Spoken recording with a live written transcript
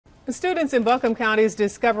The students in Buncombe County's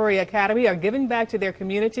Discovery Academy are giving back to their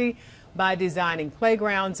community by designing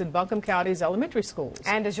playgrounds in Buncombe County's elementary schools.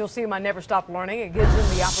 And as you'll see in my Never Stop Learning, it gives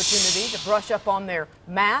them the opportunity to brush up on their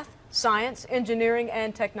math, science, engineering,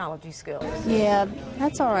 and technology skills. Yeah,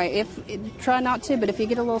 that's all right. Try not to, but if you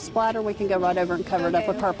get a little splatter, we can go right over and cover it up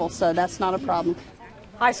with purple, so that's not a problem.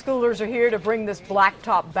 High schoolers are here to bring this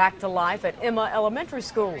blacktop back to life at Emma Elementary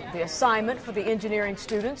School. The assignment for the engineering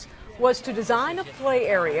students was to design a play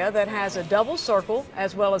area that has a double circle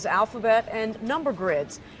as well as alphabet and number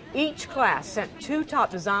grids. Each class sent 2 top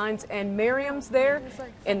designs, and Miriam's there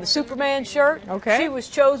in the Superman shirt. She was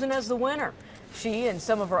chosen as the winner. She and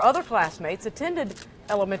some of her other classmates attended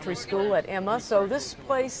elementary school at Emma, so this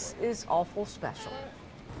place is awful special.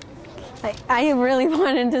 I really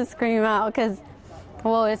wanted to scream out because,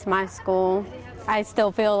 well, it's my school. I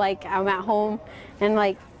still feel like I'm at home, and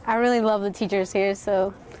I really love the teachers here,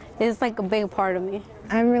 so it's like a big part of me.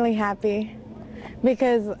 I'm really happy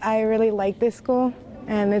because I really like this school,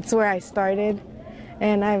 and it's where I started,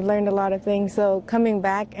 and I've learned a lot of things. So coming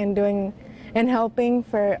back and doing and helping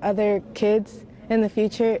for other kids in the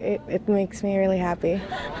future, it makes me really happy.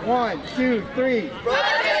 1, 2, 3.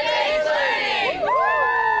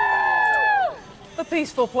 The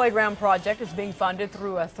Peaceful Playground Project is being funded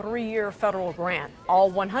through a 3-year federal grant.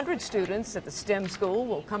 All 100 students at the STEM school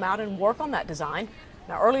will come out and work on that design.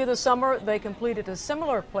 Now, earlier this summer, they completed a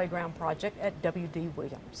similar playground project at W.D.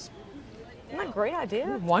 Williams. Isn't that a great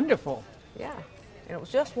idea? Wonderful. Yeah, and it was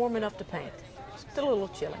just warm enough to paint. Still a little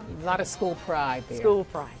chilly. A lot of school pride there. School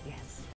pride, yes.